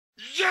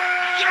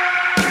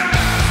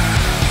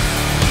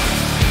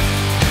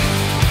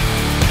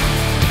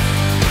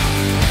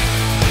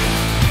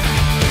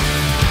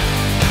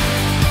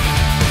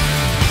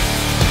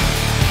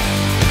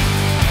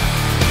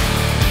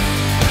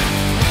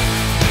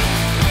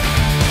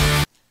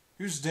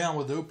Who's down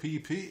with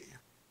O.P.P?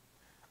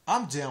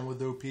 I'm down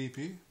with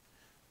O.P.P.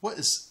 What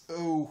is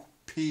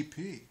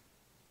O.P.P?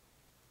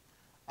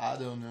 I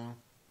don't know.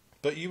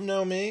 But you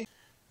know me.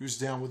 Who's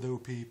down with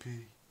O.P.P?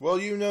 Well,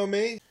 you know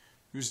me.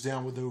 Who's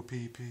down with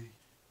O.P.P?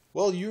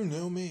 Well, you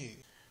know me.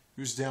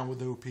 Who's down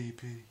with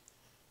O.P.P?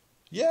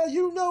 Yeah,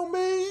 you know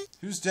me.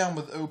 Who's down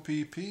with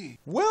O.P.P?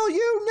 Well,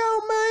 you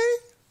know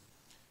me.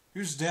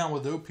 Who's down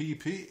with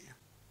O.P.P?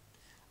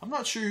 I'm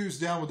not sure who's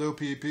down with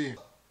O.P.P.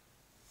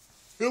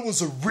 It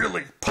was a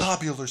really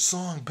popular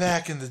song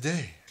back in the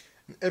day.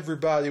 And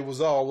everybody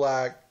was all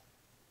like,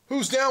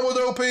 who's down with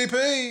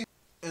O.P.P?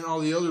 And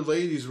all the other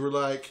ladies were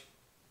like,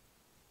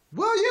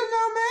 well, you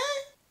know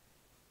me.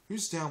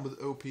 who's down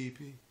with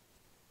O.P.P?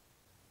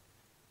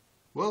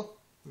 Well,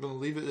 I'm going to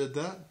leave it at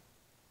that.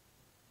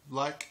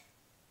 Like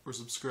or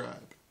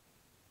subscribe.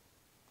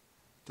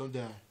 Don't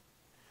die.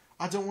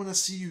 I don't want to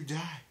see you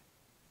die.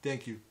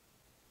 Thank you.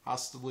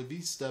 Hasta la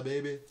vista,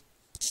 baby.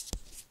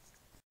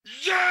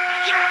 Yeah!